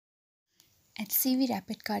HCV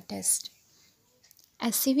rapid car test.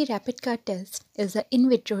 HCV rapid car test is an in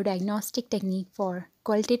vitro diagnostic technique for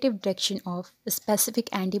qualitative detection of a specific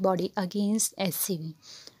antibody against HCV.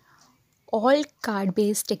 All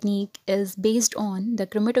card-based technique is based on the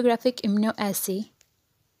chromatographic immunoassay.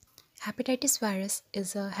 Hepatitis virus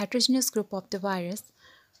is a heterogeneous group of the virus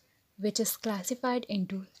which is classified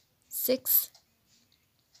into 6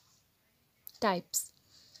 types.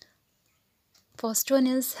 First one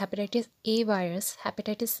is hepatitis A virus,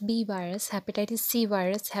 hepatitis B virus, hepatitis C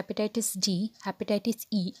virus, hepatitis D, hepatitis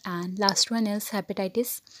E, and last one is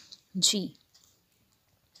hepatitis G.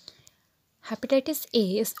 Hepatitis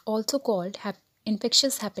A is also called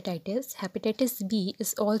infectious hepatitis. Hepatitis B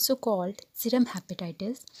is also called serum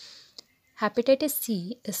hepatitis. Hepatitis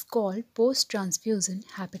C is called post-transfusion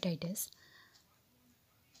hepatitis.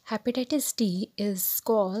 Hepatitis D is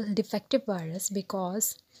called defective virus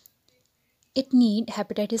because it needs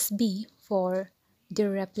hepatitis B for their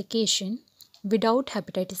replication. Without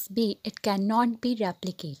hepatitis B, it cannot be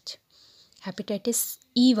replicated. Hepatitis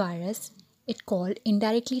E virus, it called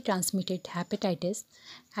indirectly transmitted hepatitis.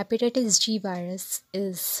 Hepatitis G virus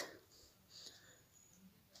is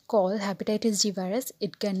called hepatitis G virus.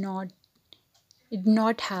 It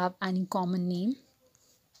not have any common name.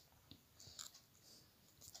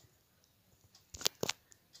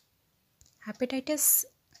 Hepatitis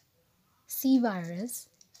C virus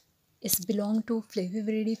is belong to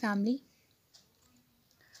Flaviviridae family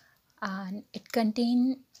and it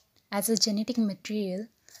contain as a genetic material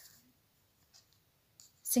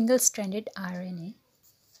single-stranded RNA.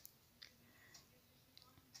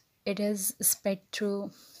 It is spread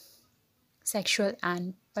through sexual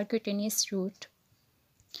and percutaneous route.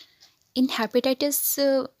 In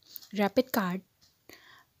hepatitis rapid card,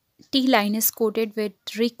 T line is coated with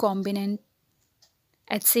recombinant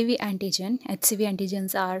HCV antigen. HCV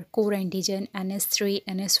antigens are core antigen NS3,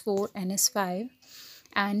 NS4, NS5,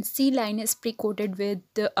 and C line is pre-coated with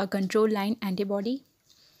a control line antibody,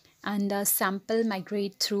 and the sample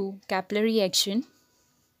migrate through capillary action.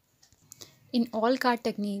 In all card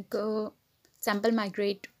technique, sample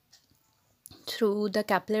migrate through the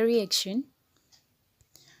capillary action.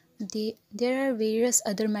 There are various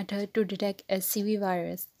other methods to detect HCV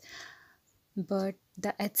virus, but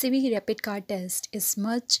the HCV rapid card test is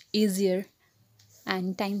much easier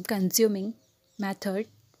and time-consuming method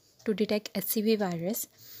to detect HCV virus.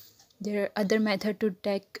 There are other methods to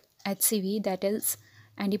detect HCV, that is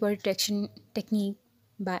antibody detection technique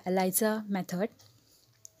by ELISA method,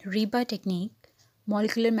 REBA technique,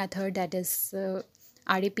 molecular method, that is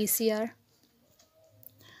RT-PCR,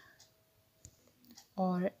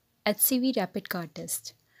 or HCV rapid card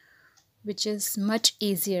test, which is much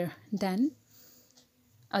easier than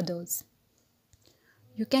others.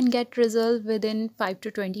 You can get result within 5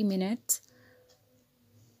 to 20 minutes.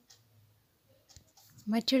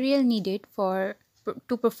 Material needed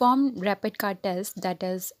to perform rapid card test, that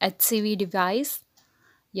is HCV device,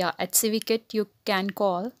 HCV kit you can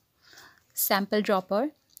call, sample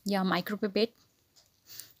dropper, micropipette,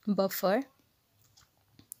 buffer,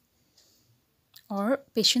 or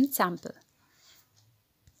patient sample.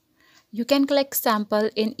 You can collect sample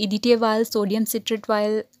in EDTA vial, sodium citrate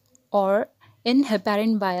vial, or in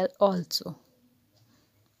heparin vial also.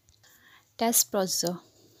 Test procedure.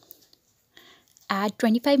 Add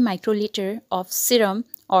 25 microliter of serum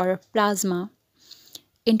or plasma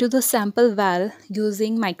into the sample vial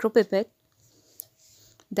using micropipette.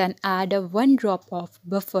 Then add 1 drop of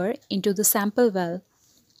buffer into the sample vial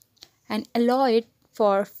and allow it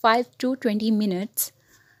for 5 to 20 minutes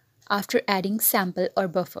after adding sample or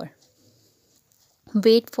buffer.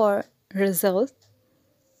 Wait for result.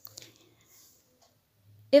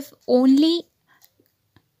 If only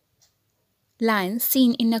line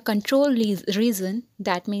seen in a control region,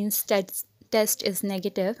 that means test is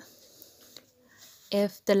negative.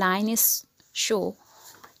 If the line is shown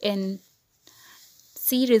in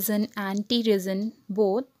C region and T region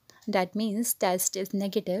both, that means test is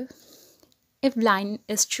negative. If line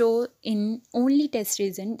is shown in only test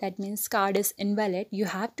region, that means card is invalid. You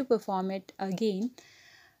have to perform it again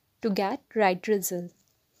to get right result.